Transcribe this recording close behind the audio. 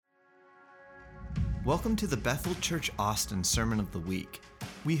Welcome to the Bethel Church Austin Sermon of the Week.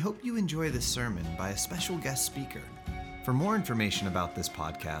 We hope you enjoy this sermon by a special guest speaker. For more information about this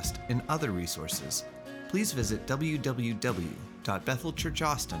podcast and other resources, please visit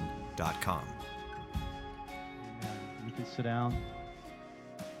www.bethelchurchaustin.com. You can sit down.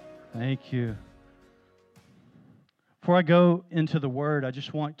 Thank you. Before I go into the Word, I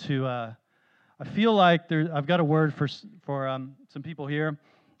just want to, I feel like I've got a word for some people here.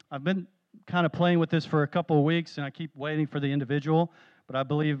 I've been kind of playing with this for a couple of weeks, and I keep waiting for the individual, but I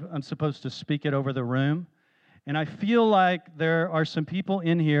believe I'm supposed to speak it over the room. And I feel like there are some people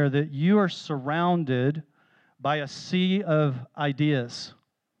in here that you are surrounded by a sea of ideas.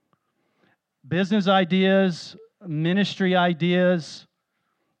 Business ideas, ministry ideas,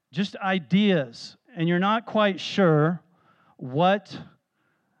 just ideas. And you're not quite sure what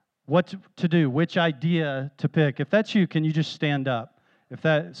to do, which idea to pick. If that's you, can you just stand up if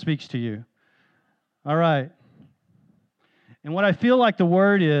that speaks to you? All right. And what I feel like the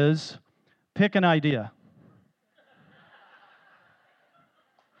word is, pick an idea.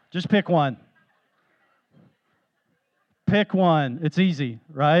 Just pick one. Pick one. It's easy,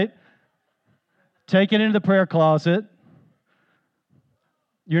 right? Take it into the prayer closet.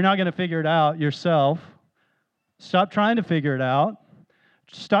 You're not going to figure it out yourself. Stop trying to figure it out.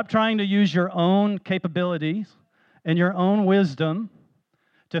 Stop trying to use your own capabilities and your own wisdom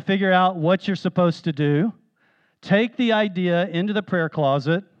to figure out what you're supposed to do. Take the idea into the prayer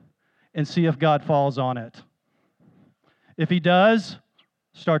closet and see if God falls on it. If He does,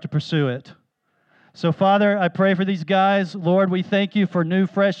 start to pursue it. So, Father, I pray for these guys. Lord, we thank You for new,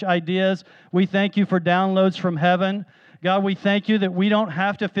 fresh ideas. We thank You for downloads from heaven. God, we thank You that we don't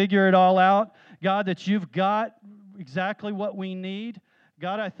have to figure it all out. God, that You've got exactly what we need.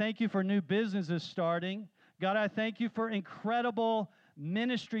 God, I thank You for new businesses starting. God, I thank You for incredible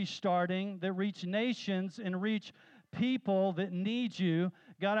ministry starting that reach nations and reach people that need You.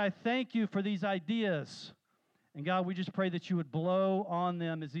 God, I thank You for these ideas. And God, we just pray that You would blow on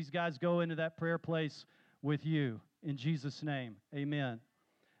them as these guys go into that prayer place with You. In Jesus' name, amen.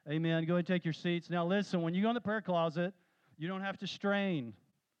 Amen. Go ahead and take your seats. Now listen, when you go in the prayer closet, you don't have to strain.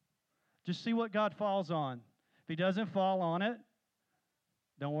 Just see what God falls on. If He doesn't fall on it,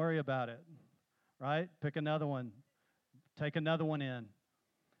 don't worry about it, right? Pick another one. Take another one in.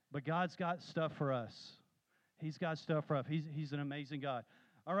 But God's got stuff for us. He's got stuff for us. He's an amazing God.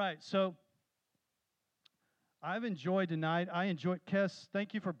 All right, so I've enjoyed tonight. Kes,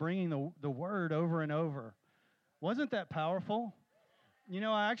 thank you for bringing the word over and over. Wasn't that powerful? You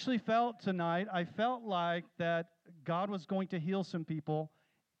know, I actually felt tonight, I felt like that God was going to heal some people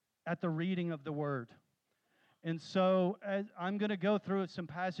at the reading of the word. And so I'm going to go through some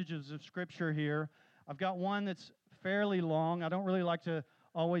passages of Scripture here. I've got one that's fairly long. I don't really like to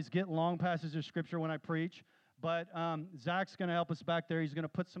always get long passages of Scripture when I preach, but Zach's going to help us back there. He's going to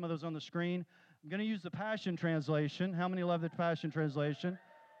put some of those on the screen. I'm going to use the Passion Translation. How many love the Passion Translation?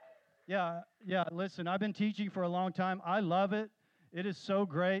 Yeah, listen, I've been teaching for a long time. I love it. It is so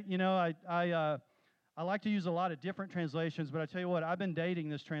great. You know, I like to use a lot of different translations, but I tell you what, I've been dating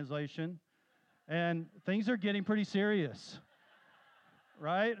this translation, and things are getting pretty serious,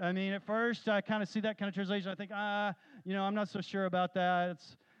 right? I mean, at first, I kind of see that kind of translation. I think, I'm not so sure about that.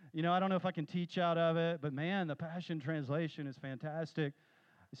 It's, I don't know if I can teach out of it. But, man, the Passion Translation is fantastic,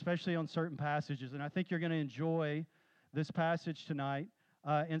 especially on certain passages. And I think you're going to enjoy this passage tonight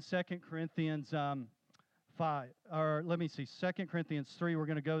in 2 Corinthians 5. Or let me see, 2 Corinthians 3. We're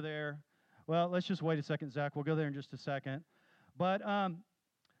going to go there. Well, let's just wait a second, Zach. We'll go there in just a second. But,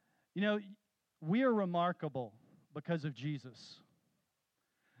 we are remarkable because of Jesus.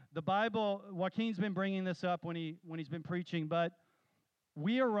 The Bible, Joaquin's been bringing this up when he's been preaching, but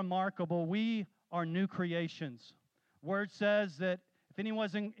we are remarkable. We are new creations. Word says that if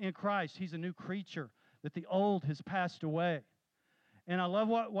anyone's in Christ, he's a new creature, that the old has passed away. And I love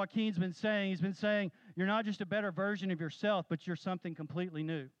what Joaquin's been saying. He's been saying, you're not just a better version of yourself, but you're something completely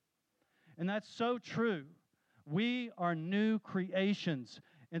new. And that's so true. We are new creations.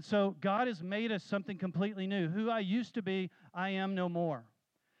 And so God has made us something completely new. Who I used to be, I am no more.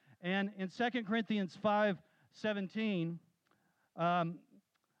 And in 2 Corinthians 5:17,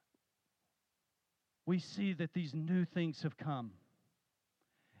 we see that these new things have come.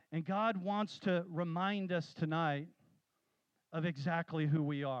 And God wants to remind us tonight of exactly who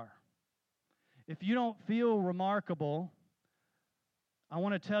we are. If you don't feel remarkable, I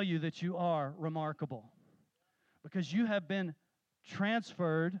want to tell you that you are remarkable, because you have been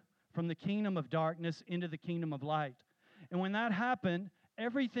transferred from the kingdom of darkness into the kingdom of light. And when that happened,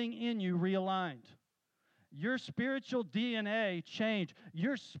 everything in you realigned. Your spiritual DNA changed.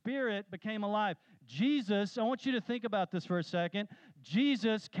 Your spirit became alive. Jesus, I want you to think about this for a second.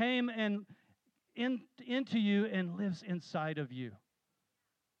 Jesus came into you and lives inside of you.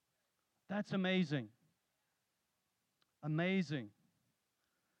 That's amazing. Amazing.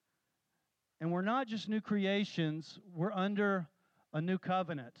 And we're not just new creations, we're under a new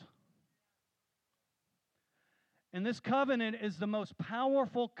covenant. And this covenant is the most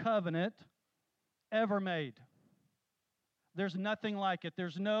powerful covenant ever made. There's nothing like it.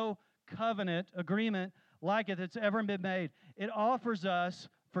 There's no covenant agreement like it that's ever been made. It offers us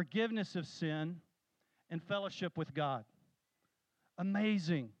forgiveness of sin and fellowship with God.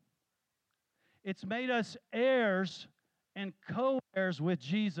 Amazing. It's made us heirs and co-heirs with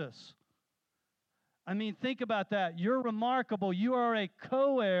Jesus. I mean, think about that. You're remarkable. You are a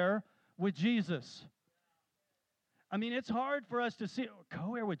co-heir with Jesus. I mean, it's hard for us to see,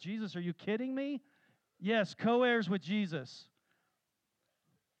 co-heir with Jesus? Are you kidding me? Yes, co-heirs with Jesus.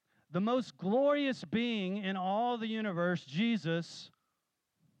 The most glorious being in all the universe, Jesus,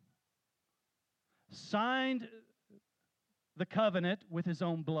 signed the covenant with his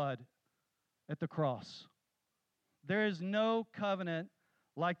own blood at the cross. There is no covenant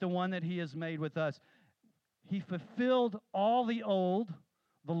like the one that he has made with us. He fulfilled all the old,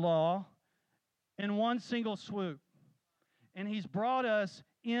 the law, in one single swoop. And he's brought us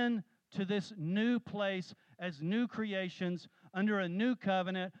into this new place as new creations under a new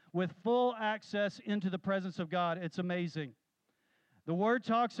covenant with full access into the presence of God. It's amazing. The Word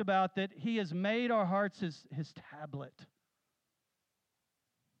talks about that he has made our hearts his tablet.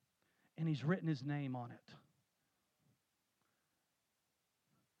 And he's written his name on it.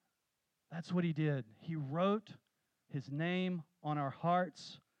 That's what he did. He wrote his name on our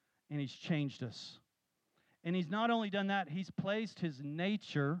hearts, and he's changed us. And he's not only done that, he's placed his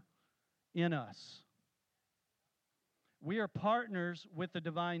nature in us. We are partners with the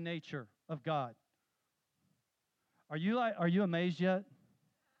divine nature of God. Are you amazed yet?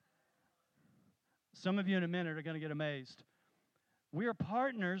 Some of you in a minute are going to get amazed. We are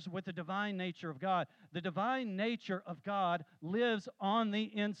partners with the divine nature of God. The divine nature of God lives on the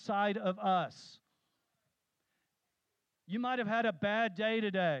inside of us. You might have had a bad day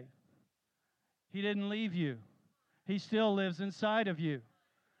today. He didn't leave you. He still lives inside of you.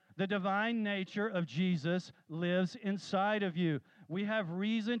 The divine nature of Jesus lives inside of you. We have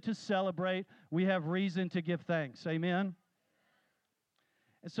reason to celebrate. We have reason to give thanks. Amen?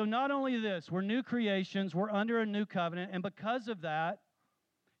 And so not only this, we're new creations, we're under a new covenant, and because of that,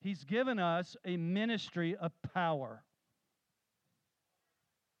 he's given us a ministry of power.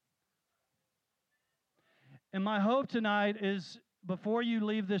 And my hope tonight is before you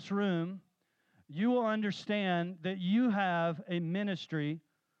leave this room, you will understand that you have a ministry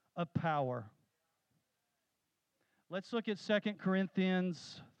of power. Let's look at 2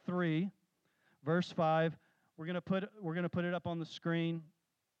 Corinthians 3, verse 5. We're going to put it up on the screen.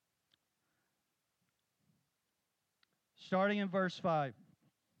 Starting in verse 5.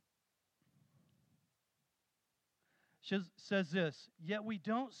 Says this, "Yet we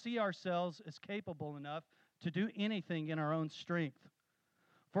don't see ourselves as capable enough to do anything in our own strength.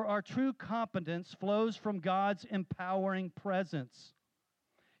 For our true competence flows from God's empowering presence.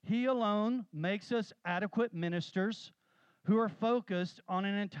 He alone makes us adequate ministers who are focused on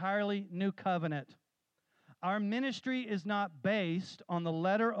an entirely new covenant. Our ministry is not based on the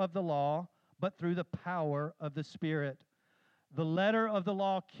letter of the law, but through the power of the Spirit. The letter of the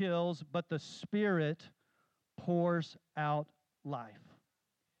law kills, but the Spirit pours out life."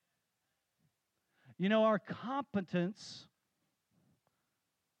 You know, our competence,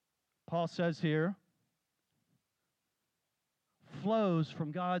 Paul says here, flows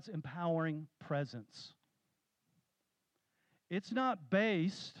from God's empowering presence. It's not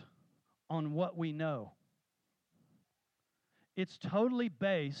based on what we know. It's totally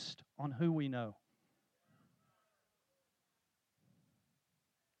based on who we know.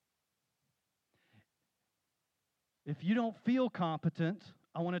 If you don't feel competent,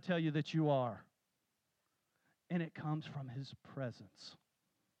 I want to tell you that you are. And it comes from his presence.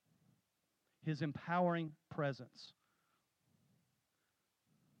 His empowering presence.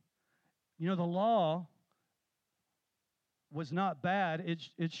 You know, the law was not bad.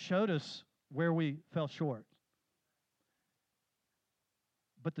 It showed us where we fell short.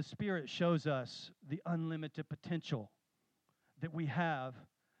 But the Spirit shows us the unlimited potential that we have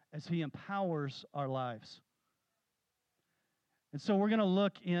as he empowers our lives. And so we're going to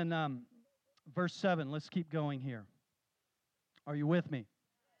look in verse 7. Let's keep going here. Are you with me?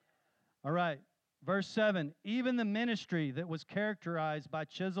 All right. Verse 7. "Even the ministry that was characterized by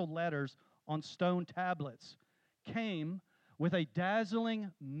chiseled letters on stone tablets came with a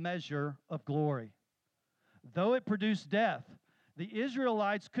dazzling measure of glory. Though it produced death, the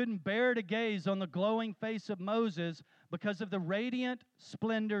Israelites couldn't bear to gaze on the glowing face of Moses because of the radiant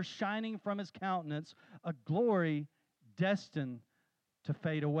splendor shining from his countenance, a glory destined to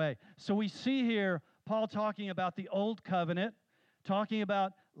fade away. So we see here Paul talking about the old covenant, talking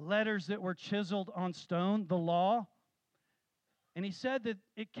about letters that were chiseled on stone, the law. And he said that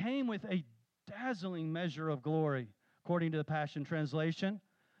it came with a dazzling measure of glory, according to the Passion Translation,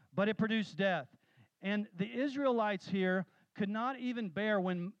 but it produced death. And the Israelites here could not even bear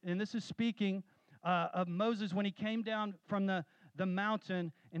when, and this is speaking of Moses when he came down from the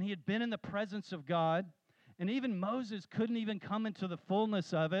mountain and he had been in the presence of God. And even Moses couldn't even come into the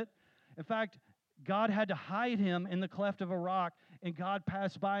fullness of it. In fact, God had to hide him in the cleft of a rock, and God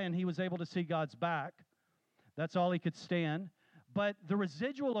passed by and he was able to see God's back. That's all he could stand. But the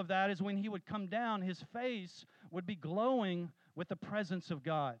residual of that is when he would come down, his face would be glowing with the presence of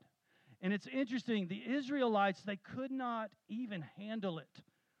God. And it's interesting, the Israelites, they could not even handle it.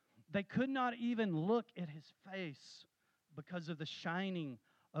 They could not even look at his face because of the shining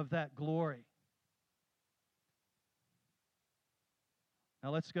of that glory. Now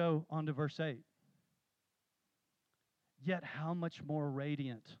let's go on to verse 8. Yet how much more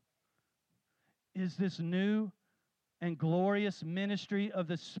radiant is this new and glorious ministry of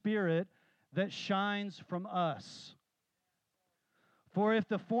the Spirit that shines from us. For if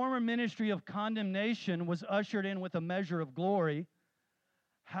the former ministry of condemnation was ushered in with a measure of glory,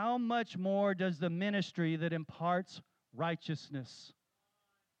 how much more does the ministry that imparts righteousness?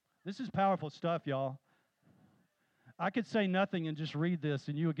 This is powerful stuff, y'all. I could say nothing and just read this,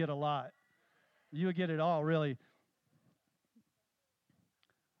 and you would get a lot. You would get it all, really.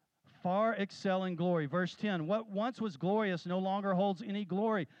 Far excelling glory. Verse 10, what once was glorious no longer holds any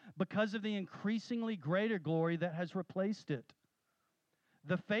glory because of the increasingly greater glory that has replaced it.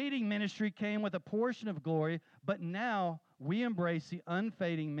 The fading ministry came with a portion of glory, but now we embrace the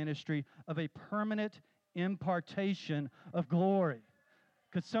unfading ministry of a permanent impartation of glory.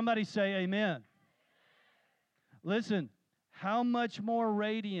 Could somebody say amen? Listen, how much more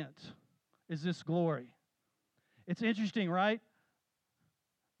radiant is this glory? It's interesting, right?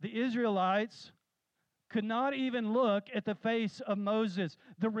 The Israelites could not even look at the face of Moses.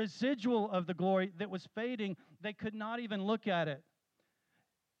 The residual of the glory that was fading, they could not even look at it.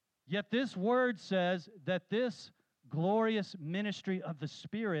 Yet this word says that this glorious ministry of the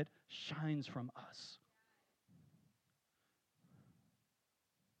Spirit shines from us.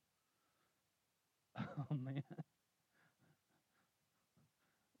 Oh, man.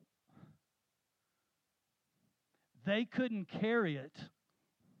 They couldn't carry it.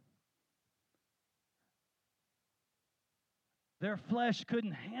 Their flesh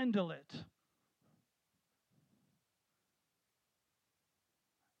couldn't handle it.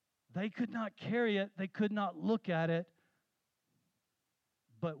 They could not carry it. They could not look at it.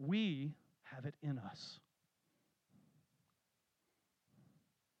 But we have it in us.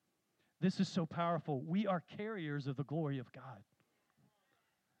 This is so powerful. We are carriers of the glory of God.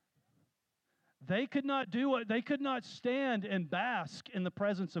 They could not do it. They could not stand and bask in the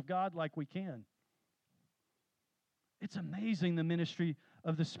presence of God like we can. It's amazing, the ministry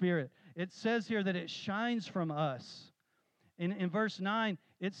of the Spirit. It says here that it shines from us. In verse 9,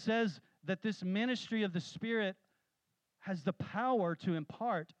 it says that this ministry of the Spirit has the power to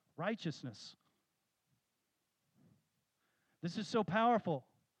impart righteousness. This is so powerful.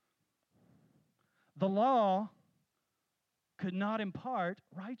 The law could not impart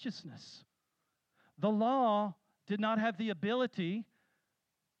righteousness. The law did not have the ability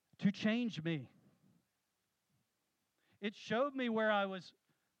to change me. It showed me where I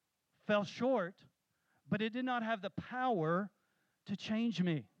fell short, but it did not have the power to change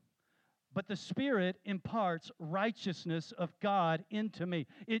me. But the Spirit imparts righteousness of God into me.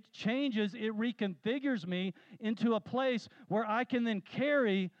 It changes, it reconfigures me into a place where I can then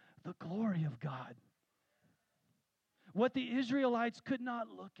carry the glory of God. What the Israelites could not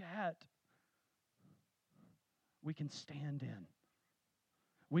look at, we can stand in.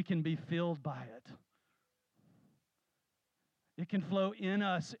 We can be filled by it. It can flow in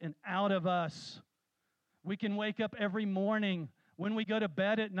us and out of us. We can wake up every morning, when we go to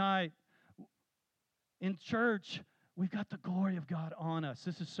bed at night, in church, we've got the glory of God on us.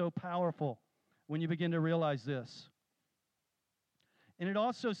 This is so powerful when you begin to realize this. And it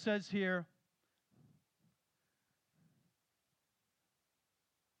also says here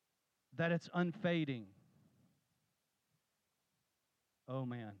that it's unfading. Oh,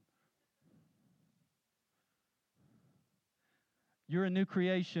 man. You're a new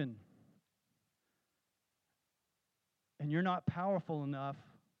creation And you're not powerful enough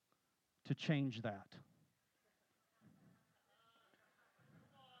to change that.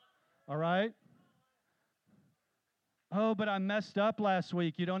 All right? Oh, but I messed up last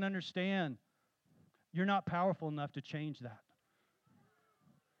week. You don't understand. You're not powerful enough to change that.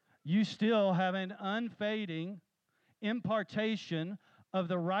 You still have an unfading impartation of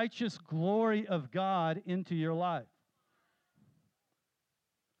the righteous glory of God into your life.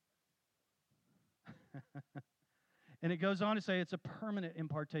 And it goes on to say it's a permanent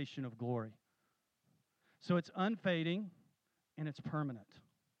impartation of glory. So it's unfading and it's permanent.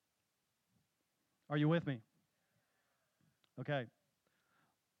 Are you with me? Okay.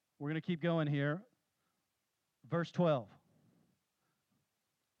 We're going to keep going here. Verse 12.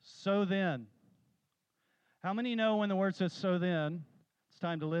 So then. How many know when the word says so then, it's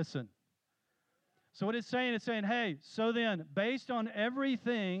time to listen? So what it's saying, hey, so then, based on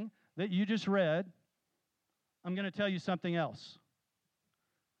everything that you just read, I'm going to tell you something else.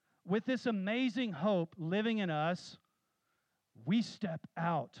 With this amazing hope living in us, we step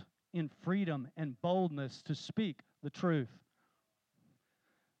out in freedom and boldness to speak the truth.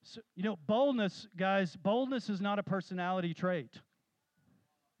 So, boldness, guys, boldness is not a personality trait.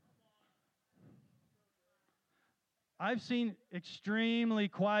 I've seen extremely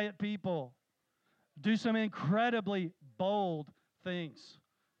quiet people do some incredibly bold things.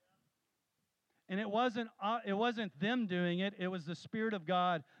 And it wasn't them doing it, it was the Spirit of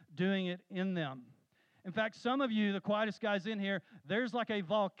God doing it in them. In fact, some of you, the quietest guys in here, there's like a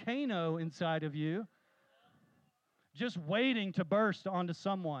volcano inside of you just waiting to burst onto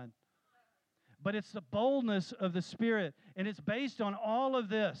someone. But it's the boldness of the Spirit, and it's based on all of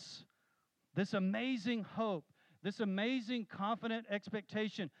this amazing hope, this amazing confident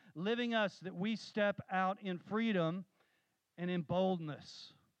expectation, living us that we step out in freedom and in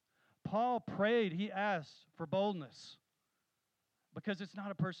boldness. Paul prayed, he asked for boldness because it's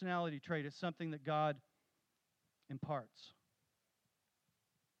not a personality trait, it's something that God imparts.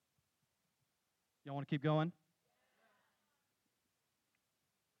 Y'all want to keep going?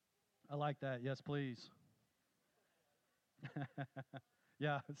 I like that. Yes, please.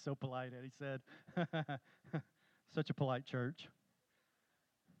 Yeah, it's so polite, Eddie said. Such a polite church.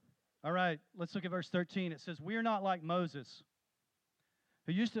 All right, let's look at verse 13. It says, "We are not like Moses,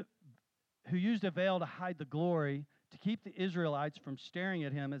 who used a veil to hide the glory, to keep the Israelites from staring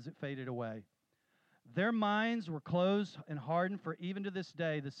at him as it faded away. Their minds were closed and hardened, for even to this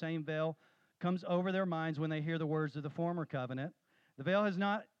day the same veil comes over their minds when they hear the words of the former covenant. The veil has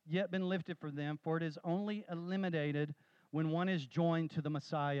not yet been lifted from them, for it is only eliminated when one is joined to the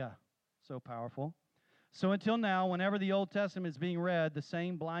Messiah." So powerful. "So until now, whenever the Old Testament is being read, the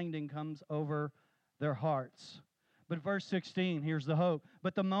same blinding comes over their hearts." But verse 16, here's the hope.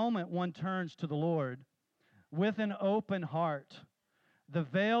 "But the moment one turns to the Lord with an open heart, the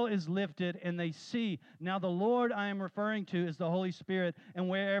veil is lifted and they see." Now the Lord I am referring to is the Holy Spirit, and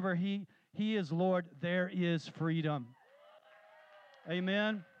wherever He is Lord, there is freedom.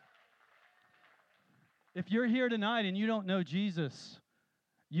 Amen. If you're here tonight and you don't know Jesus,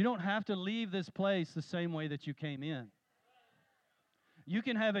 you don't have to leave this place the same way that you came in. You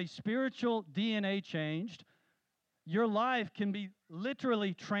can have a spiritual DNA changed. Your life can be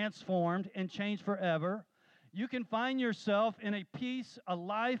literally transformed and changed forever. You can find yourself in a peace, a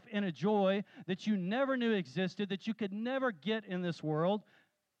life, and a joy that you never knew existed, that you could never get in this world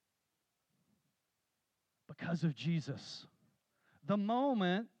because of Jesus. The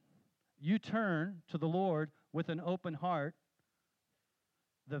moment you turn to the Lord with an open heart,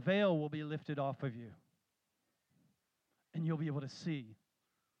 the veil will be lifted off of you. And you'll be able to see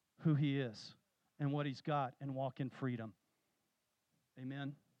who He is and what He's got and walk in freedom.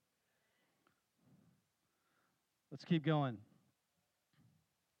 Amen. Let's keep going.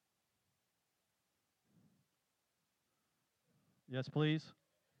 Yes, please?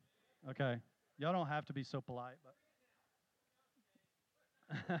 Okay. Y'all don't have to be so polite, but...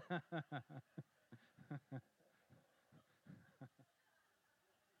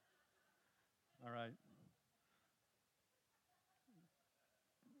 All right.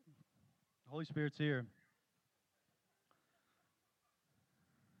 The Holy Spirit's here.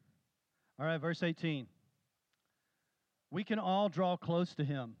 All right, verse 18. "We can all draw close to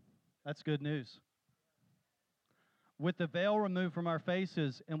Him." That's good news. "With the veil removed from our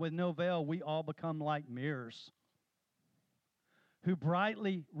faces, and with no veil, we all become like mirrors, who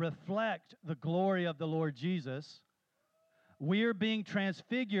brightly reflect the glory of the Lord Jesus. We are being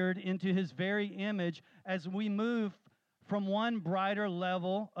transfigured into His very image as we move from one brighter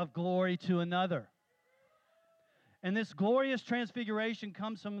level of glory to another." And this glorious transfiguration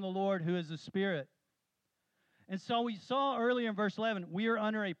comes from the Lord, who is the Spirit. And so we saw earlier in verse 11, we are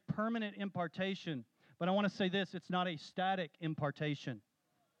under a permanent impartation. But I want to say this, it's not a static impartation.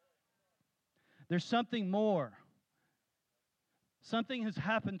 There's something more. Something has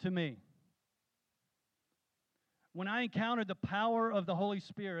happened to me. When I encountered the power of the Holy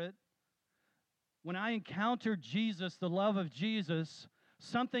Spirit, when I encountered Jesus, the love of Jesus,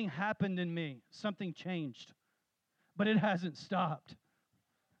 something happened in me. Something changed. But it hasn't stopped.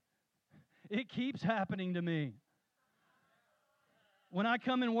 It keeps happening to me. When I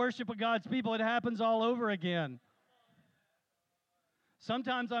come and worship with God's people, it happens all over again.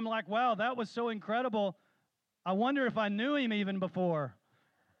 Sometimes I'm like, wow, that was so incredible. I wonder if I knew him even before.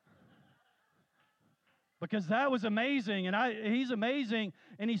 Because that was amazing, and he's amazing,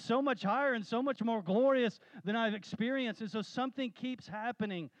 and he's so much higher and so much more glorious than I've experienced. And so something keeps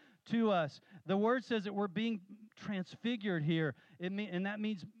happening to us. The Word says that we're being transfigured here, and that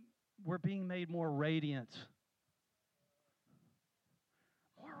means we're being made more radiant.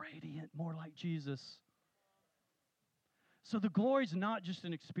 More radiant, more like Jesus. So the glory is not just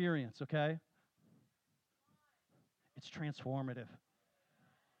an experience, okay? It's transformative.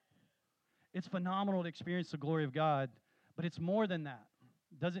 It's phenomenal to experience the glory of God, but it's more than that.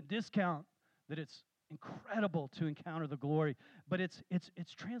 It doesn't discount that it's incredible to encounter the glory, but it's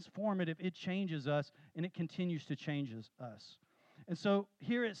transformative. It changes us, and it continues to change us. And so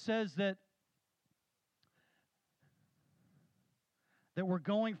here it says that we're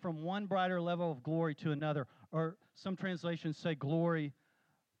going from one brighter level of glory to another, or some translations say glory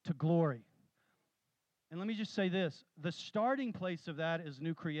to glory. And let me just say this, the starting place of that is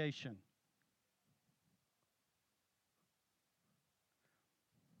new creation.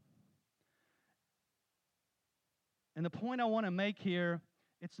 And the point I want to make here,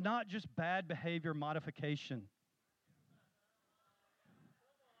 it's not just bad behavior modification.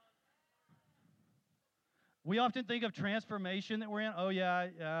 We often think of transformation that we're in. Oh,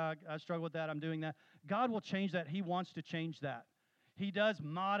 yeah, I struggle with that. I'm doing that. God will change that. He wants to change that. He does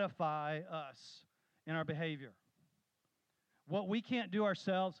modify us in our behavior. What we can't do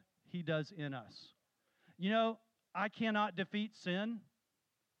ourselves, He does in us. You know, I cannot defeat sin,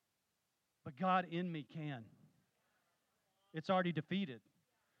 but God in me can. It's already defeated.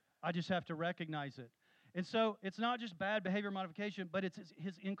 I just have to recognize it. And so it's not just bad behavior modification, but it's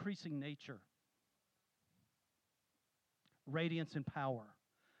His increasing nature. Radiance and power.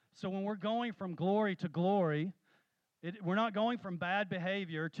 So when we're going from glory to glory, we're not going from bad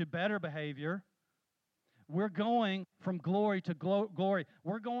behavior to better behavior. We're going from glory to glory.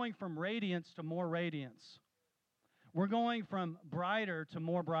 We're going from radiance to more radiance. We're going from brighter to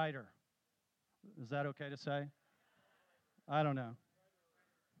more brighter. Is that okay to say? I don't know.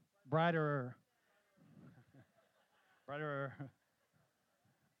 Brighter. Brighter.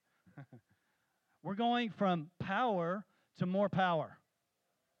 We're going from power to more power.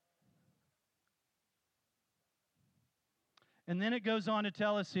 And then it goes on to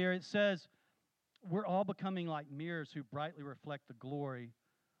tell us here, it says, we're all becoming like mirrors who brightly reflect the glory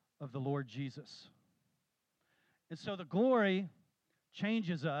of the Lord Jesus. And so the glory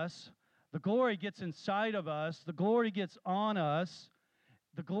changes us. The glory gets inside of us. The glory gets on us.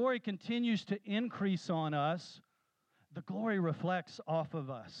 The glory continues to increase on us. The glory reflects off of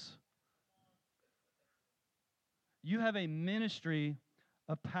us. You have a ministry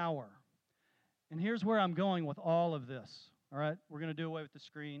of power. And here's where I'm going with all of this. All right, we're going to do away with the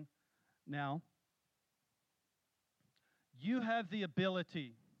screen now. You have the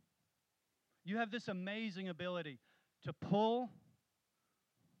ability, you have this amazing ability to pull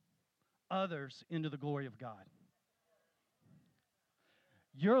others into the glory of God.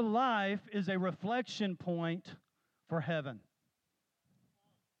 Your life is a reflection point for heaven.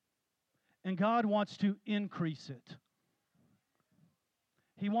 And God wants to increase it.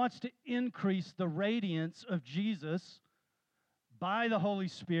 He wants to increase the radiance of Jesus by the Holy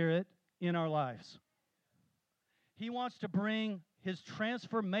Spirit in our lives. He wants to bring His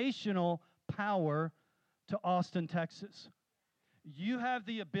transformational power to Austin, Texas. You have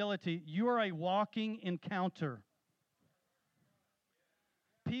the ability, you are a walking encounter.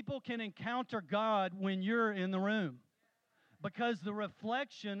 People can encounter God when you're in the room because the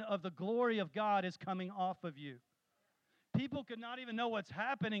reflection of the glory of God is coming off of you. People could not even know what's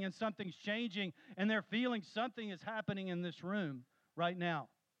happening and something's changing, and they're feeling something is happening in this room right now.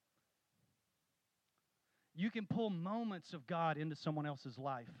 You can pull moments of God into someone else's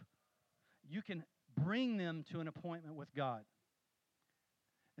life. You can bring them to an appointment with God.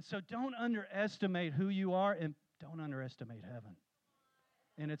 And so don't underestimate who you are, and don't underestimate heaven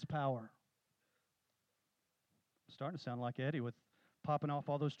and its power. I'm starting to sound like Eddie with popping off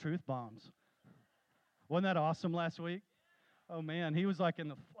all those truth bombs. Wasn't that awesome last week? Oh man, he was like in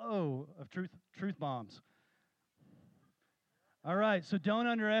the flow of truth bombs. All right, so don't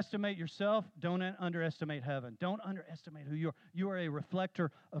underestimate yourself. Don't underestimate heaven. Don't underestimate who you are. You are a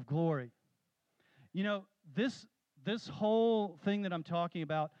reflector of glory. You know, this whole thing that I'm talking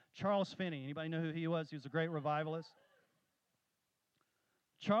about, Charles Finney, anybody know who he was? He was a great revivalist.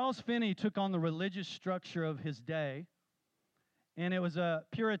 Charles Finney took on the religious structure of his day, and it was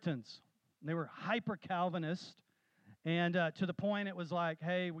Puritans. They were hyper-Calvinist, and to the point it was like,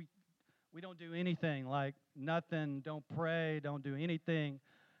 hey, we don't do anything, like nothing, don't pray, don't do anything.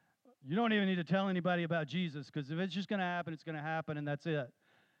 You don't even need to tell anybody about Jesus, because if it's just going to happen, it's going to happen, and that's it.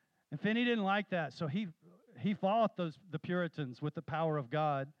 And Finney didn't like that, so he fought the Puritans with the power of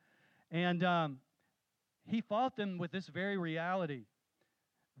God, and he fought them with this very reality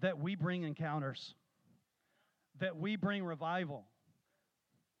that we bring encounters, that we bring revival.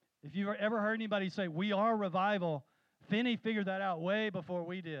 If you've ever heard anybody say, we are revival, Finney figured that out way before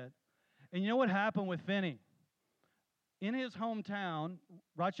we did. And you know what happened with Finney? In his hometown,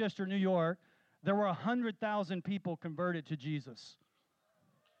 Rochester, New York, there were 100,000 people converted to Jesus.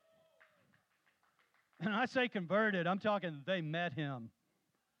 And I say converted, I'm talking they met him.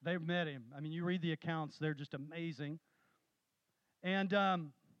 They met him. I mean, you read the accounts, they're just amazing. And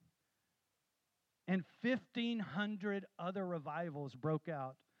 1,500 other revivals broke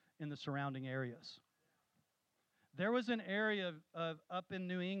out in the surrounding areas. There was an area up in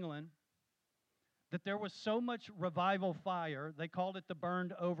New England that there was so much revival fire, they called it the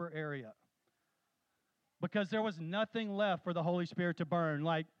burned over area, because there was nothing left for the Holy Spirit to burn.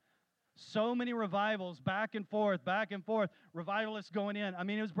 Like, so many revivals, back and forth, revivalists going in. I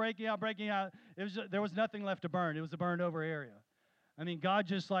mean, it was breaking out. There was nothing left to burn. It was a burned over area. I mean, God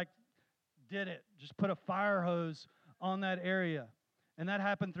just like did it, just put a fire hose on that area. And that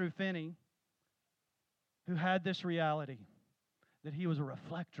happened through Finney, who had this reality that he was a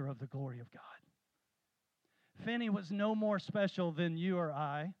reflector of the glory of God. Finney was no more special than you or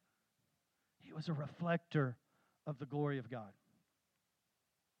I. He was a reflector of the glory of God.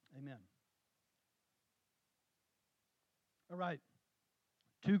 Amen. All right.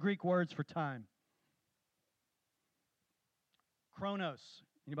 2 Greek words for time. Chronos.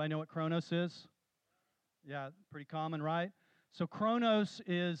 Anybody know what chronos is? Yeah, pretty common, right? So chronos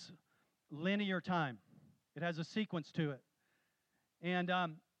is linear time. It has a sequence to it. And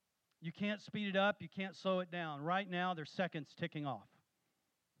you can't speed it up. You can't slow it down. Right now, there's seconds ticking off.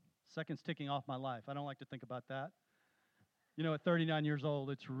 Seconds ticking off my life. I don't like to think about that. You know, at 39 years old,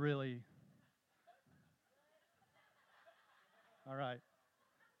 it's really... All right.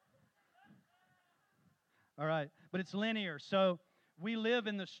 All right. But it's linear. So we live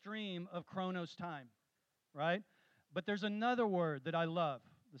in the stream of chronos time, right? But there's another word that I love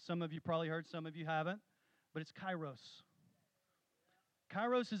that some of you probably heard, some of you haven't, but it's kairos.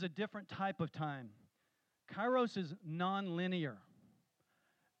 Kairos is a different type of time. Kairos is non-linear.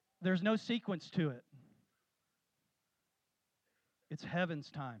 There's no sequence to it. It's heaven's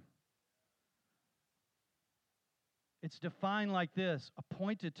time. It's defined like this: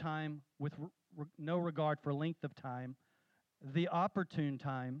 appointed time with no regard for length of time, the opportune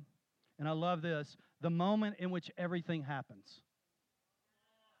time, and I love this, the moment in which everything happens.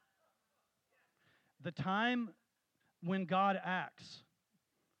 The time when God acts,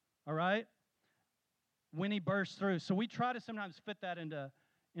 all right? When he bursts through. So we try to sometimes fit that into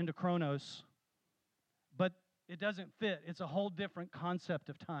chronos, but it doesn't fit. It's a whole different concept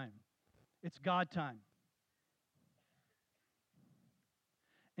of time. It's God time.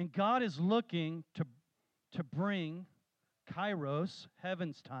 And God is looking to bring kairos,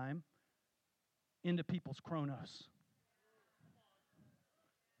 heaven's time, into people's chronos.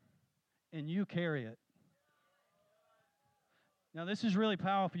 And you carry it. Now, this is really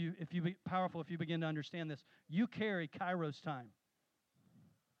powerful if you begin to understand this. You carry kairos time.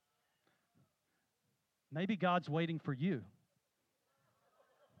 Maybe God's waiting for you.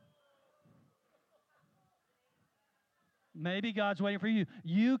 Maybe God's waiting for you.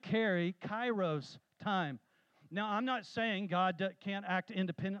 You carry kairos time. Now, I'm not saying God can't act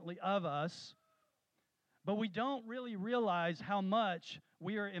independently of us, but we don't really realize how much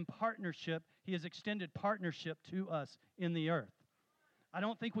we are in partnership. He has extended partnership to us in the earth. I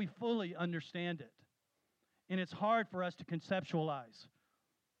don't think we fully understand it, and it's hard for us to conceptualize.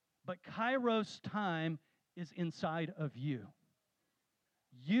 But kairos time is inside of you.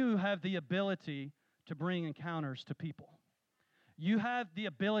 You have the ability to bring encounters to people. You have the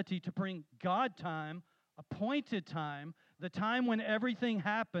ability to bring God time, appointed time, the time when everything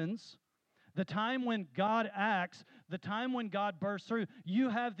happens, The time when God acts, the time when God bursts through, you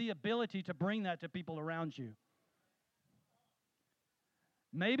have the ability to bring that to people around you.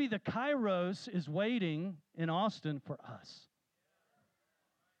 Maybe the Kairos is waiting in Austin for us.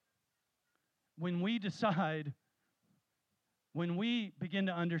 When we decide, when we begin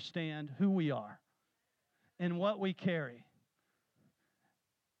to understand who we are and what we carry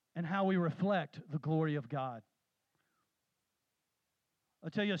and how we reflect the glory of God. I'll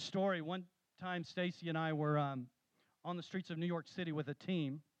tell you a story. One time, Stacy and I were on the streets of New York City with a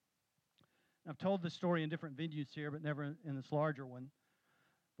team. I've told this story in different venues here, but never in this larger one.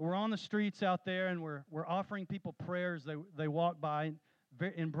 But we're on the streets out there, and we're offering people prayers. They walk by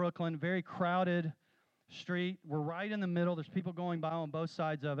in Brooklyn, very crowded street. We're right in the middle. There's people going by on both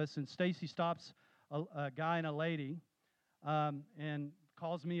sides of us, and Stacy stops a guy and a lady and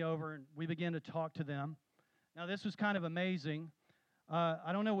calls me over, and we begin to talk to them. Now, this was kind of amazing.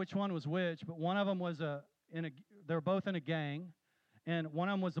 I don't know which one was which, but one of them was they were both in a gang, and one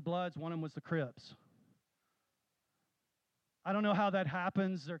of them was the Bloods, one of them was the Crips. I don't know how that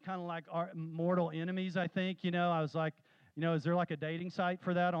happens. They're kind of like our mortal enemies, I think. I was like, is there like a dating site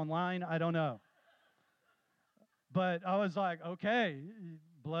for that online? I don't know. But I was like, okay,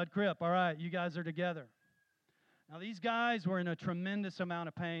 Blood Crip, all right, you guys are together. Now, these guys were in a tremendous amount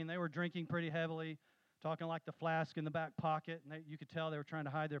of pain. They were drinking pretty heavily, talking like the flask in the back pocket, and you could tell they were trying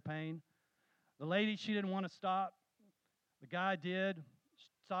to hide their pain. The lady, she didn't want to stop. The guy did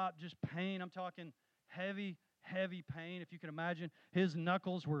stop, just pain. I'm talking heavy pain, if you can imagine. His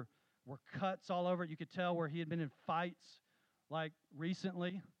knuckles were cuts all over it. You could tell where he had been in fights like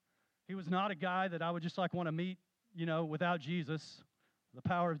recently. He was not a guy that I would just like want to meet, without Jesus, the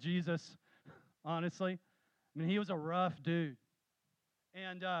power of Jesus, honestly. I mean, he was a rough dude.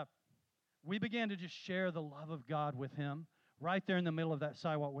 And we began to just share the love of God with him right there in the middle of that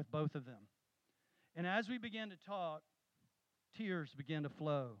sidewalk with both of them. And as we began to talk, tears began to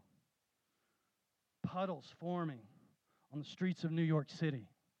flow. Puddles forming on the streets of New York City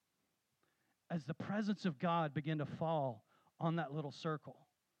as the presence of God began to fall on that little circle.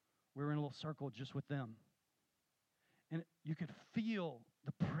 We were in a little circle just with them. And you could feel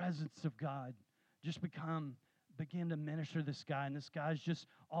the presence of God just begin to minister to this guy. And this guy's just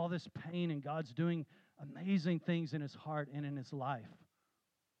all this pain, and God's doing amazing things in his heart and in his life.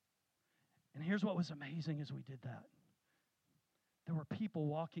 And here's what was amazing as we did that. There were people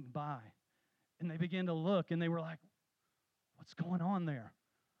walking by, and they began to look, and they were like, what's going on there?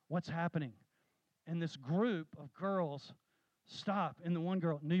 What's happening? And this group of girls stop, and the one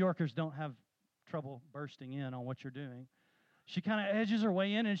girl, New Yorkers don't have trouble bursting in on what you're doing. She kind of edges her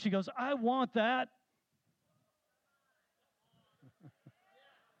way in, and she goes, I want that.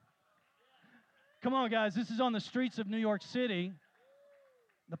 Come on, guys. This is on the streets of New York City.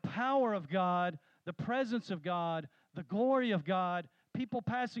 The power of God, the presence of God, the glory of God. People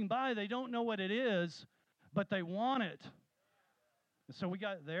passing by, they don't know what it is, but they want it. And so we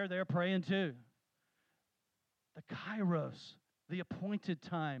got they're praying too. The Kairos, the appointed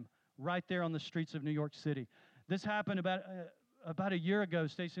time, right there on the streets of New York City. This happened about a year ago.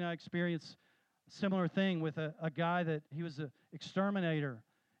 Stacy and I experienced a similar thing with a guy that he was an exterminator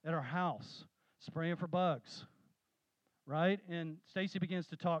at our house, spraying for bugs, right? And Stacy begins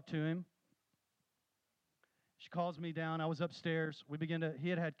to talk to him. She calls me down. I was upstairs. He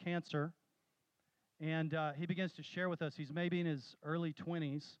had cancer, and he begins to share with us. He's maybe in his early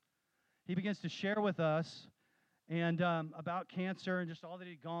 20s. He begins to share with us and about cancer and just all that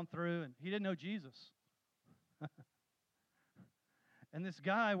he'd gone through, and he didn't know Jesus. And this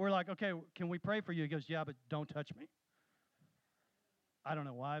guy, we're like, okay, can we pray for you? He goes, yeah, but don't touch me. I don't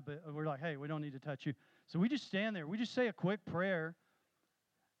know why, but we're like, hey, we don't need to touch you. So we just stand there. We just say a quick prayer.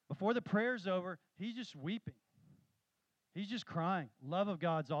 Before the prayer's over, he's just weeping. He's just crying. Love of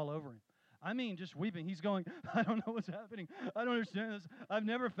God's all over him. I mean, just weeping. He's going, I don't know what's happening. I don't understand this. I've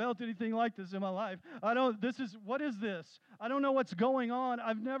never felt anything like this in my life. What is this? I don't know what's going on.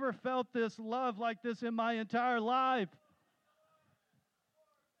 I've never felt this love like this in my entire life.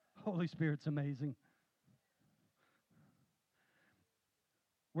 Holy Spirit's amazing.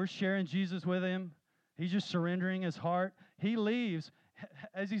 We're sharing Jesus with him. He's just surrendering his heart. He leaves.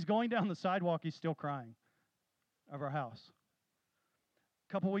 As he's going down the sidewalk, he's still crying of our house.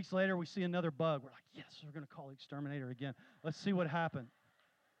 A couple weeks later, we see another bug. We're like, yes, we're going to call the exterminator again. Let's see what happened.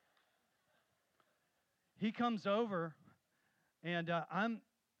 He comes over, and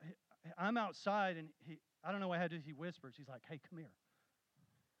I'm outside, and I don't know what I had to do. He whispers. He's like, hey, come here.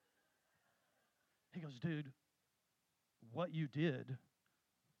 He goes, dude, what you did,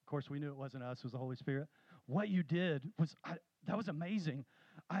 of course, we knew it wasn't us, it was the Holy Spirit. What you did that was amazing.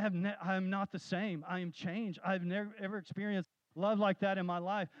 I am not the same. I am changed. I've never ever experienced love like that in my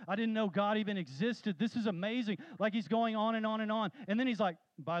life. I didn't know God even existed. This is amazing. Like he's going on and on and on. And then he's like,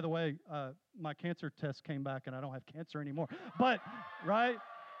 by the way, my cancer test came back and I don't have cancer anymore. But, right?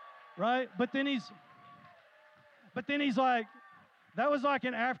 But then he's like, that was like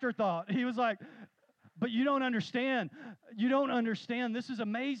an afterthought. He was like, but you don't understand. You don't understand. This is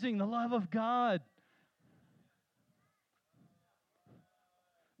amazing, the love of God.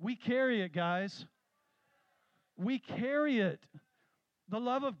 We carry it, guys. We carry it. The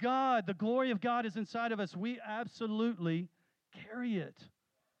love of God, the glory of God is inside of us. We absolutely carry it.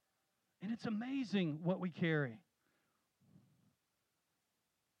 And it's amazing what we carry.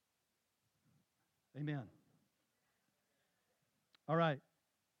 Amen. All right.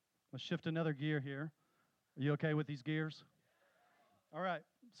 Let's shift another gear here. Are you okay with these gears? All right.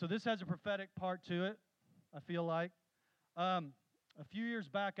 So this has a prophetic part to it, I feel like. A few years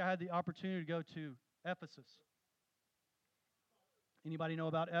back, I had the opportunity to go to Ephesus. Anybody know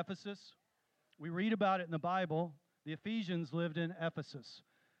about Ephesus? We read about it in the Bible. The Ephesians lived in Ephesus.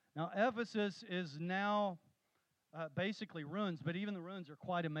 Now, Ephesus is now basically ruins, but even the ruins are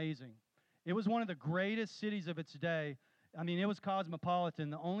quite amazing. It was one of the greatest cities of its day. I mean, it was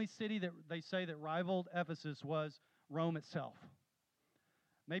cosmopolitan. The only city that they say that rivaled Ephesus was Rome itself.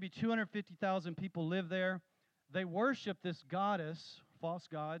 Maybe 250,000 people lived there. They worshiped this goddess, false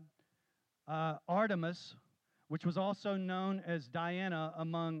god, Artemis, which was also known as Diana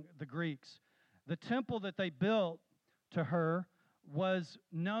among the Greeks. The temple that they built to her was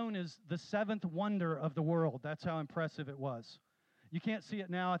known as the seventh wonder of the world. That's how impressive it was. You can't see it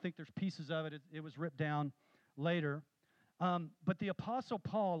now. I think there's pieces of it. It was ripped down later. But the Apostle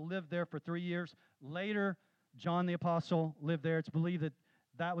Paul lived there for 3 years. Later, John the Apostle lived there. It's believed that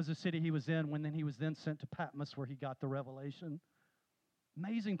that was the city he was in when then he was then sent to Patmos where he got the revelation.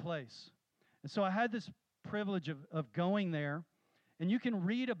 Amazing place. And so I had this privilege of going there. And you can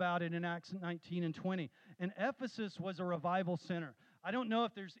read about it in Acts 19 and 20. And Ephesus was a revival center. I don't know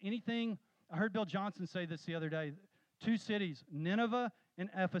if there's anything, I heard Bill Johnson say this the other day. 2 cities, Nineveh and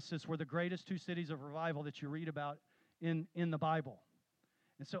Ephesus, were the greatest 2 cities of revival that you read about in the Bible.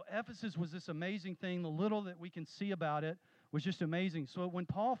 And so Ephesus was this amazing thing. The little that we can see about it was just amazing. So when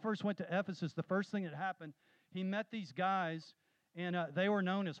Paul first went to Ephesus, the first thing that happened, he met these guys, and they were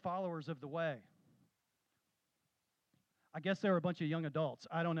known as followers of the way. I guess they were a bunch of young adults.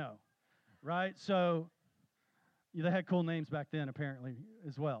 I don't know, right? So they had cool names back then, apparently,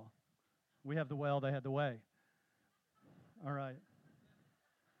 as well. We have the well, they had the way. All right.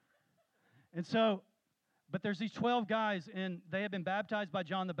 And so, but there's these 12 guys, and they have been baptized by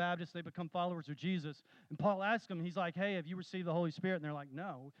John the Baptist. They become followers of Jesus. And Paul asks them, he's like, hey, have you received the Holy Spirit? And they're like,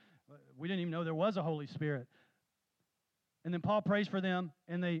 no, we didn't even know there was a Holy Spirit. And then Paul prays for them,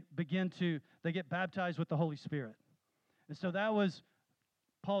 and they get baptized with the Holy Spirit. And so that was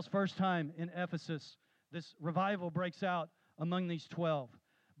Paul's first time in Ephesus. This revival breaks out among these 12.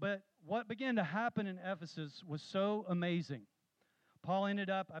 But what began to happen in Ephesus was so amazing. Paul ended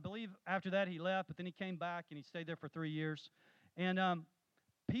up, I believe after that he left, but then he came back and he stayed there for 3 years. And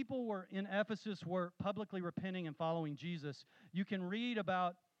people were in Ephesus were publicly repenting and following Jesus. You can read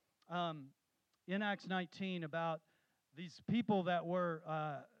about, in Acts 19, about these people that were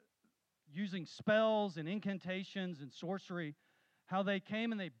using spells and incantations and sorcery, how they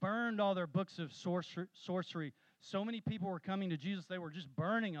came and they burned all their books of sorcery. So many people were coming to Jesus, they were just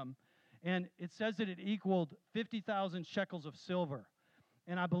burning them. And it says that it equaled 50,000 shekels of silver.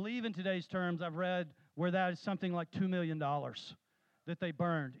 And I believe in today's terms, I've read where that is something like $2 million that they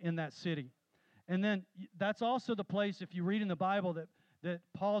burned in that city. And then that's also the place, if you read in the Bible, that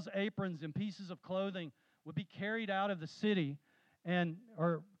Paul's aprons and pieces of clothing would be carried out of the city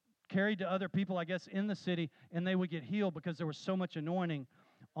or carried to other people, I guess, in the city, and they would get healed because there was so much anointing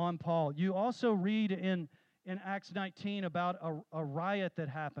on Paul. You also read in Acts 19 about a riot that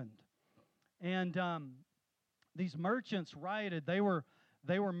happened. And these merchants rioted. They were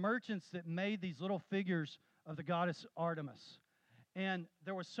merchants that made these little figures of the goddess Artemis. And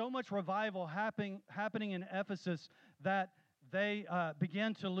there was so much revival happening in Ephesus that they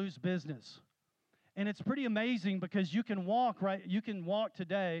began to lose business. And it's pretty amazing because you can walk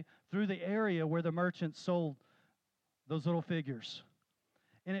today through the area where the merchants sold those little figures.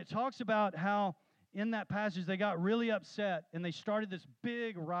 And it talks about how in that passage they got really upset and they started this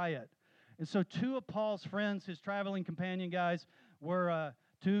big riot. And so 2 of Paul's friends, his traveling companion guys, were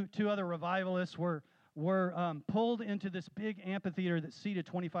two other revivalists were pulled into this big amphitheater that seated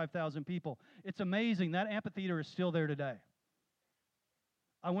 25,000 people. It's amazing. That amphitheater is still there today.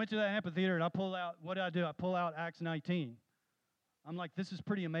 I went to that amphitheater and I pulled out, what did I do? I pulled out Acts 19. I'm like, this is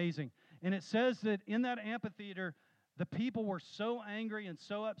pretty amazing. And it says that in that amphitheater, the people were so angry and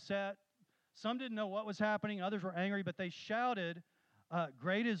so upset. Some didn't know what was happening. Others were angry, but they shouted,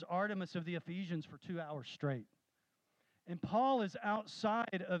 great is Artemis of the Ephesians for 2 hours straight. And Paul is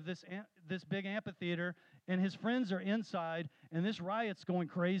outside of this big amphitheater, and his friends are inside, and this riot's going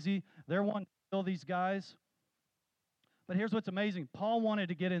crazy. They're wanting to kill these guys. But here's what's amazing. Paul wanted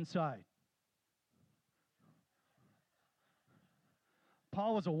to get inside.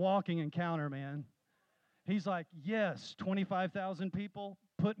 Paul was a walking encounter, man. He's like, yes, 25,000 people,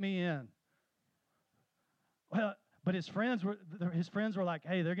 put me in. Well, but his friends were like,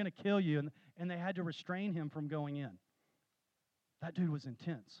 hey, they're going to kill you, and they had to restrain him from going in. That dude was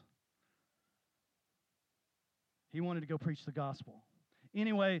intense. He wanted to go preach the gospel.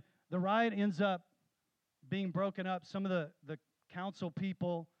 Anyway, the riot ends up being broken up. Some of the council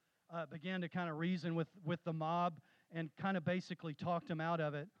people began to kind of reason with the mob and kind of basically talked him out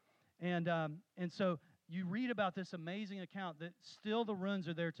of it. And so you read about this amazing account that still the ruins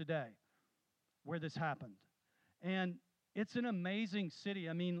are there today where this happened. And it's an amazing city.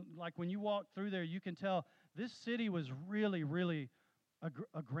 I mean, like when you walk through there, you can tell this city was really, really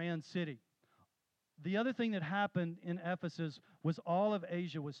a grand city. The other thing that happened in Ephesus was all of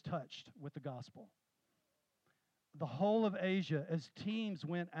Asia was touched with the gospel. The whole of Asia, as teams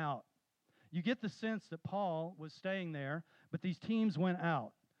went out. You get the sense that Paul was staying there, but these teams went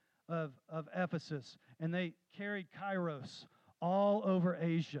out of Ephesus, and they carried Kairos all over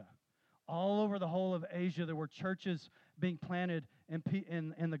Asia. All over the whole of Asia, there were churches being planted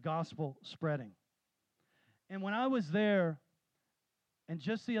and the gospel spreading. And when I was there, and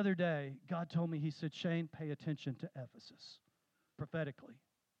just the other day, God told me, He said, Shane, pay attention to Ephesus, prophetically.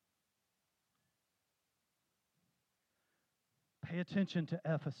 Pay attention to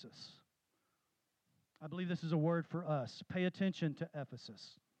Ephesus. I believe this is a word for us. Pay attention to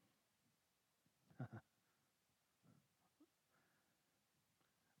Ephesus.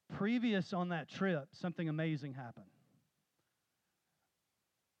 Previous on that trip, something amazing happened.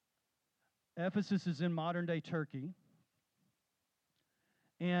 Ephesus is in modern-day Turkey.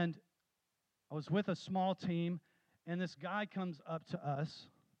 And I was with a small team, and this guy comes up to us.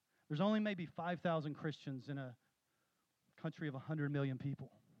 There's only maybe 5,000 Christians in a country of 100 million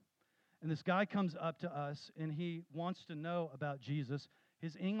people. And this guy comes up to us, and he wants to know about Jesus.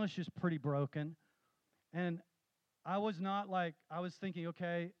 His English is pretty broken. And I was thinking,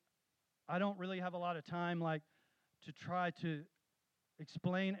 okay, I don't really have a lot of time to try to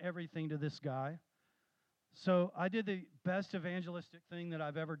explain everything to this guy. So I did the best evangelistic thing that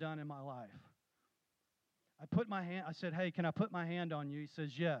I've ever done in my life. I said, hey, can I put my hand on you? He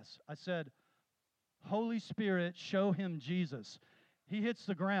says, yes. I said, Holy Spirit, show him Jesus. He hits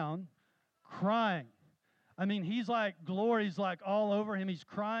the ground crying. I mean, he's like, glory's like all over him. He's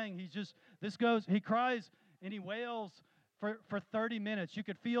crying. He cries and he wails for 30 minutes. You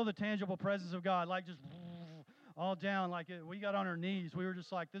could feel the tangible presence of God, like just all down. We got on our knees. We were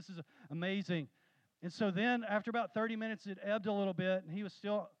just like, this is amazing. And so then after about 30 minutes, it ebbed a little bit, and he was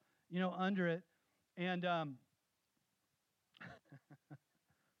still, under it. And did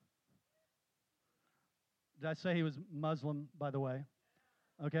I say he was Muslim, by the way?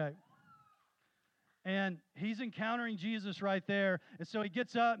 Okay. And he's encountering Jesus right there. And so he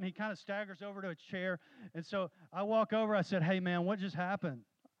gets up and he kind of staggers over to a chair. And so I walk over. I said, hey, man, what just happened?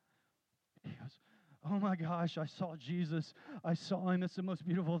 He goes, oh, my gosh, I saw Jesus. I saw him. It's the most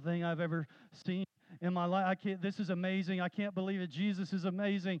beautiful thing I've ever seen in my life. This is amazing. I can't believe it. Jesus is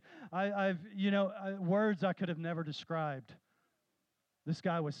amazing. Words I could have never described. This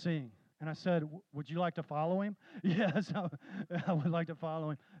guy was seeing. And I said, would you like to follow him? Yes, I would like to follow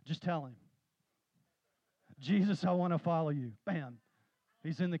him. Just tell him. Jesus, I want to follow you. Bam.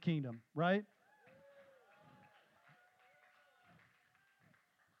 He's in the kingdom, right?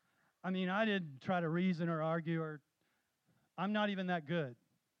 I mean, I didn't try to reason or argue, I'm not even that good.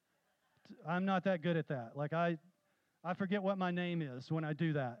 I'm not that good at that. I forget what my name is when I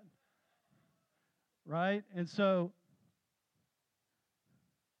do that. Right? And so,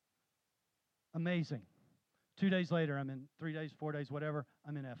 amazing. 2 days later, 3 days, 4 days, whatever,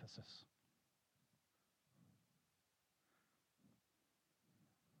 I'm in Ephesus.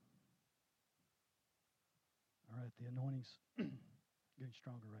 All right, the anointing's getting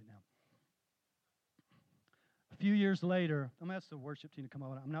stronger right now. A few years later, I'm going to ask the worship team to come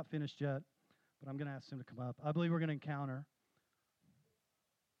up. I'm not finished yet, but I'm going to ask them to come up. I believe we're going to encounter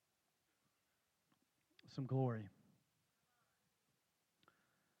some glory.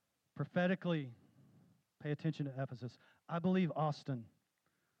 Prophetically, pay attention to Ephesus. I believe Austin.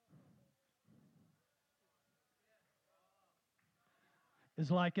 is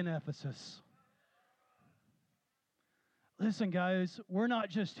like in Ephesus. Listen, guys, we're not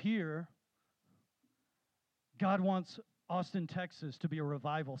just here. God wants Austin, Texas to be a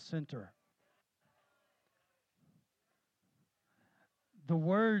revival center. The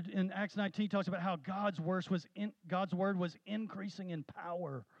word in Acts 19 talks about how God's word was increasing in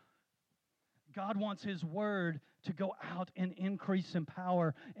power. God wants His word to go out and increase in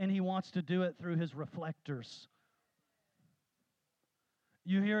power, and He wants to do it through His reflectors.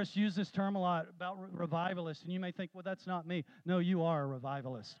 You hear us use this term a lot about revivalists, and you may think, well, that's not me. No, you are a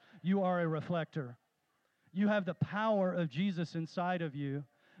revivalist. You are a reflector. You have the power of Jesus inside of you.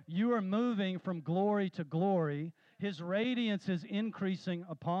 You are moving from glory to glory. His radiance is increasing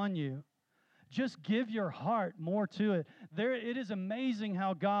upon you. Just give your heart more to it. It is amazing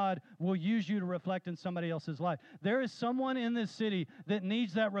how God will use you to reflect in somebody else's life. There is someone in this city that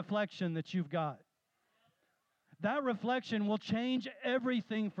needs that reflection that you've got. That reflection will change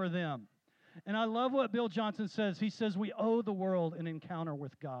everything for them. And I love what Bill Johnson says. He says, we owe the world an encounter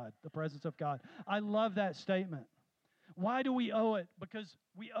with God, the presence of God. I love that statement. Why do we owe it? Because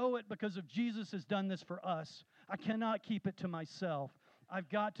we owe it because of Jesus has done this for us. I cannot keep it to myself. I've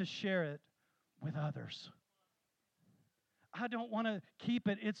got to share it with others. I don't want to keep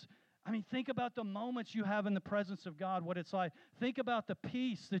it. Think about the moments you have in the presence of God, what it's like. Think about the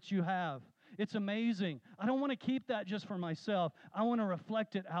peace that you have. It's amazing. I don't want to keep that just for myself. I want to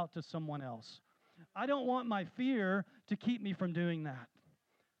reflect it out to someone else. I don't want my fear to keep me from doing that.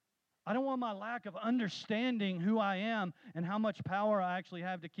 I don't want my lack of understanding who I am and how much power I actually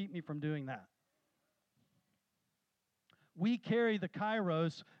have to keep me from doing that. We carry the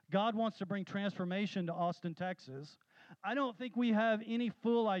Kairos. God wants to bring transformation to Austin, Texas. I don't think we have any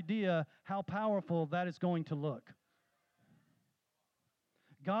full idea how powerful that is going to look.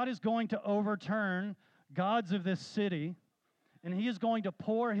 God is going to overturn gods of this city, and He is going to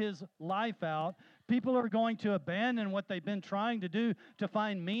pour His life out. People are going to abandon what they've been trying to do to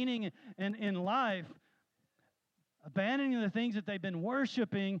find meaning in life, abandoning the things that they've been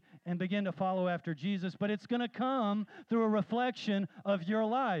worshiping and begin to follow after Jesus. But it's going to come through a reflection of your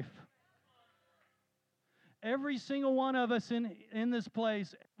life. Every single one of us in this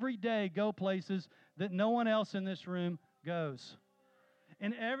place, every day, go places that no one else in this room goes.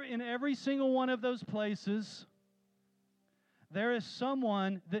 In every single one of those places, there is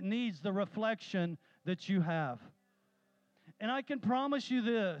someone that needs the reflection that you have. And I can promise you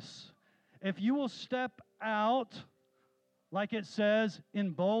this, if you will step out, like it says,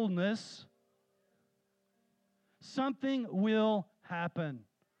 in boldness, something will happen.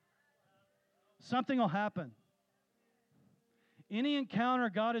 Something will happen. Any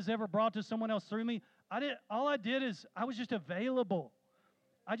encounter God has ever brought to someone else through me, all I did is I was just available.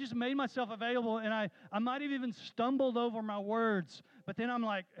 I just made myself available, and I might have even stumbled over my words, but then I'm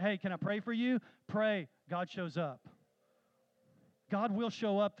like, hey, can I pray for you? Pray. God shows up. God will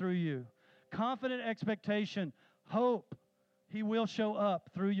show up through you. Confident expectation, hope. He will show up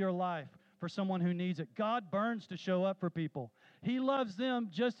through your life for someone who needs it. God burns to show up for people. He loves them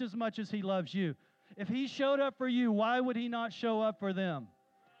just as much as He loves you. If He showed up for you, why would He not show up for them?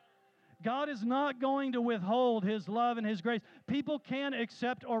 God is not going to withhold His love and His grace. People can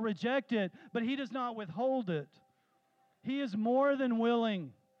accept or reject it, but He does not withhold it. He is more than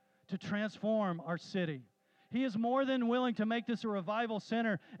willing to transform our city. He is more than willing to make this a revival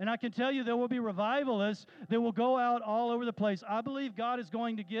center. And I can tell you there will be revivalists that will go out all over the place. I believe God is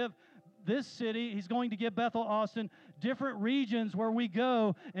going to give this city, He's going to give Bethel Austin different regions where we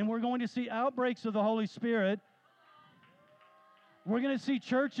go, and we're going to see outbreaks of the Holy Spirit. We're going to see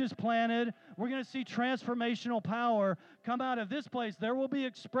churches planted. We're going to see transformational power come out of this place. There will be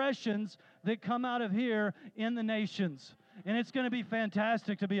expressions that come out of here in the nations. And it's going to be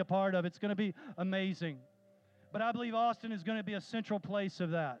fantastic to be a part of. It's going to be amazing. But I believe Austin is going to be a central place of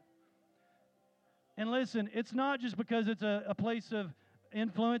that. And listen, it's not just because it's a place of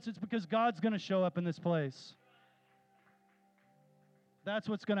influence. It's because God's going to show up in this place. That's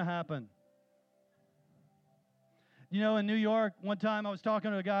what's going to happen. You know, in New York, one time I was talking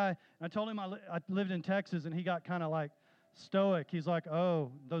to a guy, and I told him I lived in Texas, and he got kind of like stoic. He's like,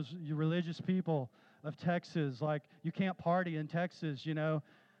 oh, those religious people of Texas, like, you can't party in Texas, you know.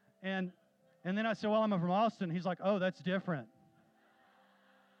 And then I said, well, I'm from Austin. He's like, oh, that's different.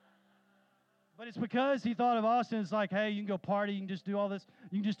 But it's because he thought of Austin as like, hey, you can go party, you can just do all this,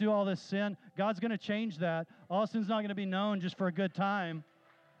 you can just do all this sin. God's going to change that. Austin's not going to be known just for a good time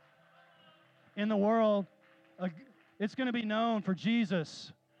in the world. It's going to be known for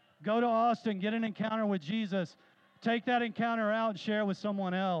Jesus. Go to Austin, get an encounter with Jesus. Take that encounter out and share it with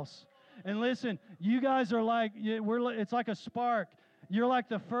someone else. And listen, you guys are like, it's like a spark. You're like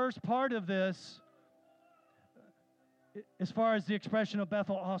the first part of this as far as the expression of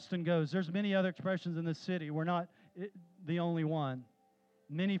Bethel Austin goes. There's many other expressions in this city. We're not the only one.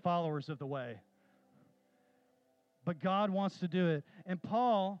 Many followers of the way. But God wants to do it. And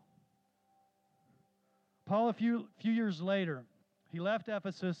Paul, a few years later, he left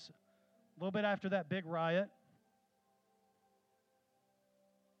Ephesus a little bit after that big riot.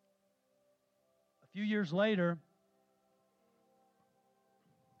 A few years later,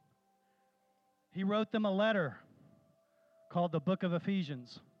 he wrote them a letter called the Book of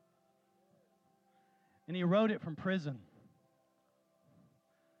Ephesians. And he wrote it from prison.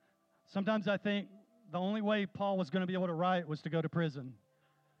 Sometimes I think the only way Paul was going to be able to write was to go to prison.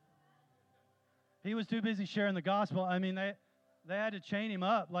 He was too busy sharing the gospel. I mean, they had to chain him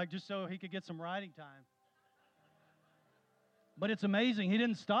up, like just so he could get some writing time. But it's amazing. He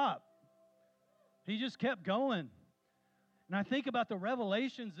didn't stop. He just kept going. And I think about the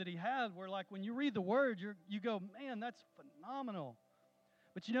revelations that he had where, like, when you read the word, you go, man, that's phenomenal.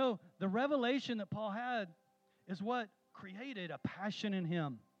 But you know, the revelation that Paul had is what created a passion in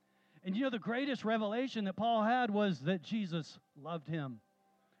him. And you know, the greatest revelation that Paul had was that Jesus loved him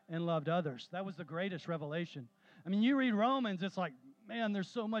and loved others. That was the greatest revelation. I mean, you read Romans, it's like, man, there's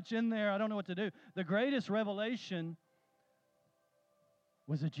so much in there, I don't know what to do. The greatest revelation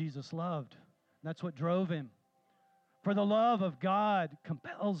was that Jesus loved. That's what drove him. For the love of God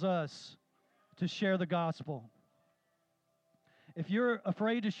compels us to share the gospel. If you're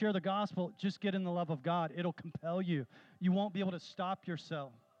afraid to share the gospel, just get in the love of God. It'll compel you. You won't be able to stop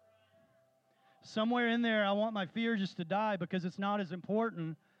yourself. Somewhere in there, I want my fear just to die because it's not as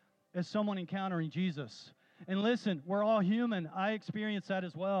important as someone encountering Jesus. And listen, we're all human. I experience that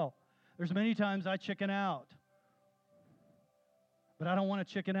as well. There's many times I chicken out. But I don't want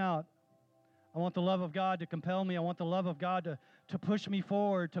to chicken out. I want the love of God to compel me. I want the love of God to push me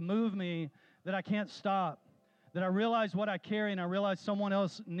forward, to move me, that I can't stop, that I realize what I carry and I realize someone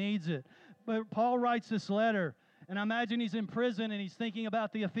else needs it. But Paul writes this letter, and I imagine he's in prison and he's thinking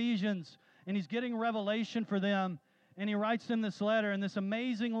about the Ephesians, and he's getting revelation for them, and he writes them this letter, and this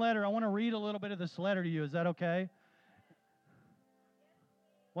amazing letter. I want to read a little bit of this letter to you. Is that okay?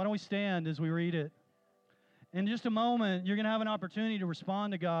 Why don't we stand as we read it? In just a moment, you're going to have an opportunity to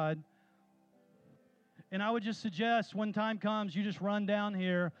respond to God. And I would just suggest when time comes, you just run down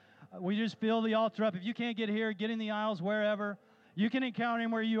here. We just fill the altar up. If you can't get here, get in the aisles, wherever. You can encounter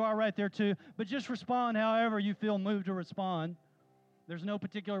him where you are right there too. But just respond however you feel moved to respond. There's no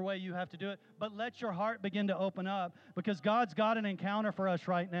particular way you have to do it. But let your heart begin to open up because God's got an encounter for us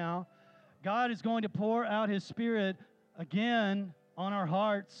right now. God is going to pour out His Spirit again on our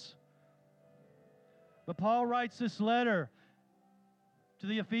hearts. But Paul writes this letter to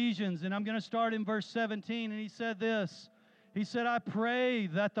the Ephesians, and I'm going to start in verse 17, and he said this. He said, I pray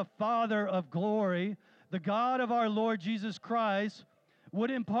that the Father of glory, the God of our Lord Jesus Christ, would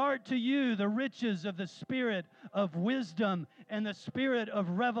impart to you the riches of the Spirit of wisdom and the Spirit of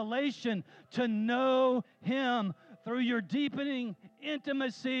revelation to know Him through your deepening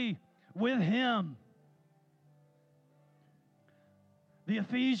intimacy with Him. The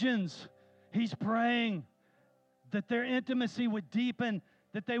Ephesians, he's praying that their intimacy would deepen,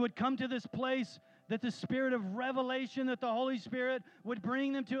 that they would come to this place, that the Spirit of revelation, that the Holy Spirit would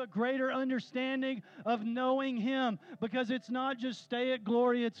bring them to a greater understanding of knowing Him. Because it's not just stay at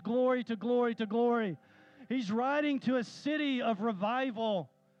glory, it's glory to glory to glory. He's writing to a city of revival.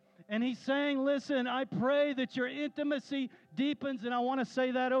 And he's saying, listen, I pray that your intimacy deepens, and I want to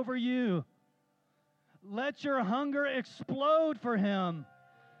say that over you. Let your hunger explode for Him.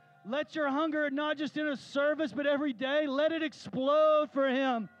 Let your hunger, not just in a service, but every day, let it explode for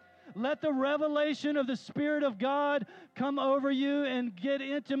Him. Let the revelation of the Spirit of God come over you and get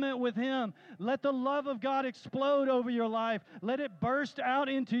intimate with Him. Let the love of God explode over your life. Let it burst out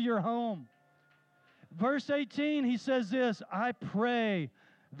into your home. Verse 18, he says this, I pray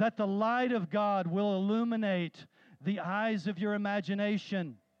that the light of God will illuminate the eyes of your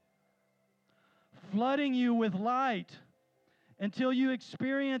imagination, flooding you with light until you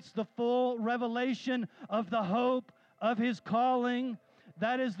experience the full revelation of the hope of His calling.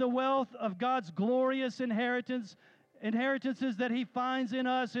 That is the wealth of God's glorious inheritances that He finds in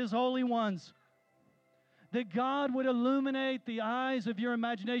us, His holy ones. That God would illuminate the eyes of your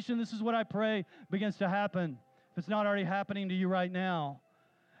imagination. This is what I pray begins to happen, if it's not already happening to you right now.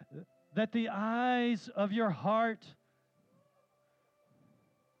 That the eyes of your heart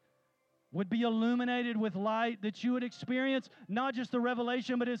would be illuminated with light, that you would experience not just the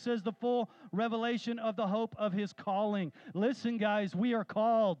revelation, but it says the full revelation of the hope of His calling. Listen, guys, we are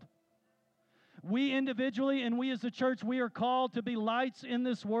called. We individually and we as a church, we are called to be lights in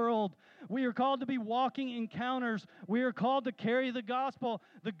this world. We are called to be walking encounters. We are called to carry the gospel,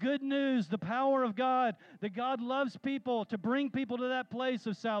 the good news, the power of God, that God loves people, to bring people to that place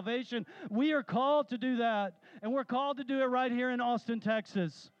of salvation. We are called to do that, and we're called to do it right here in Austin,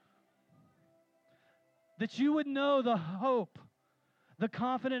 Texas. That you would know the hope, the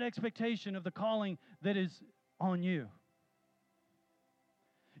confident expectation of the calling that is on you.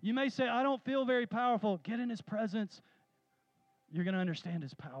 You may say, I don't feel very powerful. Get in His presence. You're going to understand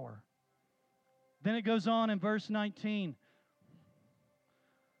His power. Then it goes on in verse 19.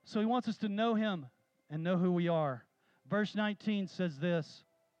 So He wants us to know Him and know who we are. Verse 19 says this.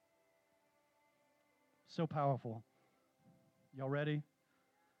 So powerful. Y'all ready?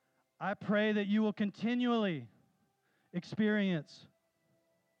 I pray that you will continually experience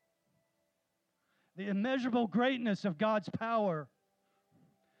the immeasurable greatness of God's power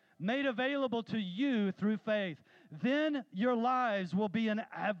made available to you through faith. Then your lives will be an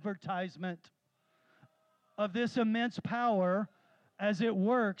advertisement of this immense power as it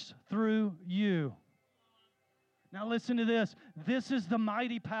works through you. Now listen to this. This is the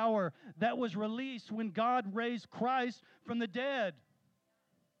mighty power that was released when God raised Christ from the dead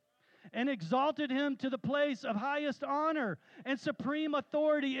and exalted Him to the place of highest honor and supreme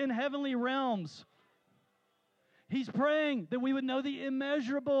authority in heavenly realms. He's praying that we would know the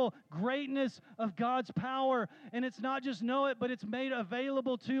immeasurable greatness of God's power. And it's not just know it, but it's made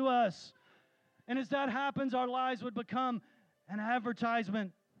available to us. And as that happens, our lives would become an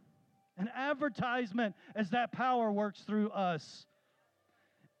advertisement as that power works through us.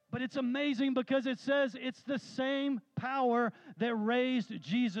 But it's amazing because it says it's the same power that raised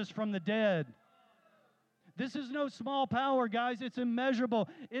Jesus from the dead. This is no small power, guys. It's immeasurable.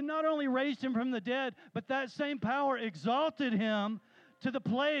 It not only raised Him from the dead, but that same power exalted Him to the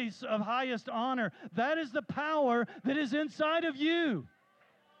place of highest honor. That is the power that is inside of you.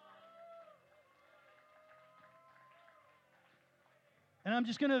 And I'm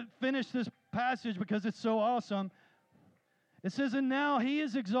just going to finish this passage because it's so awesome. It says, and now He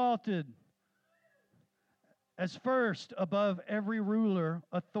is exalted as first above every ruler,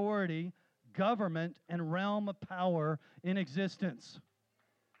 authority, government, and realm of power in existence.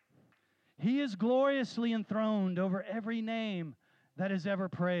 He is gloriously enthroned over every name that is ever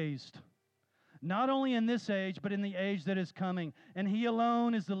praised, not only in this age, but in the age that is coming. And He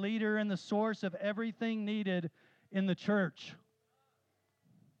alone is the leader and the source of everything needed in the church.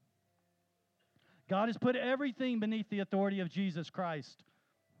 God has put everything beneath the authority of Jesus Christ.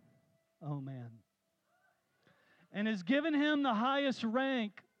 Oh, man. And has given Him the highest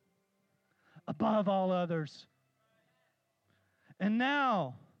rank above all others. And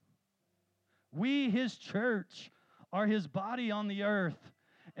now, we, His church, are His body on the earth,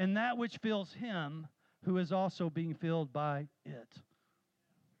 and that which fills Him, who is also being filled by it.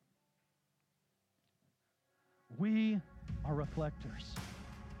 We are reflectors.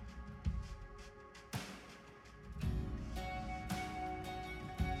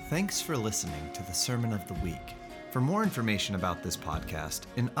 Thanks for listening to the Sermon of the Week. For more information about this podcast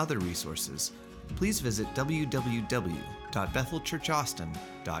and other resources, please visit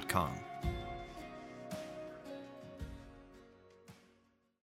www.bethelchurchaustin.com.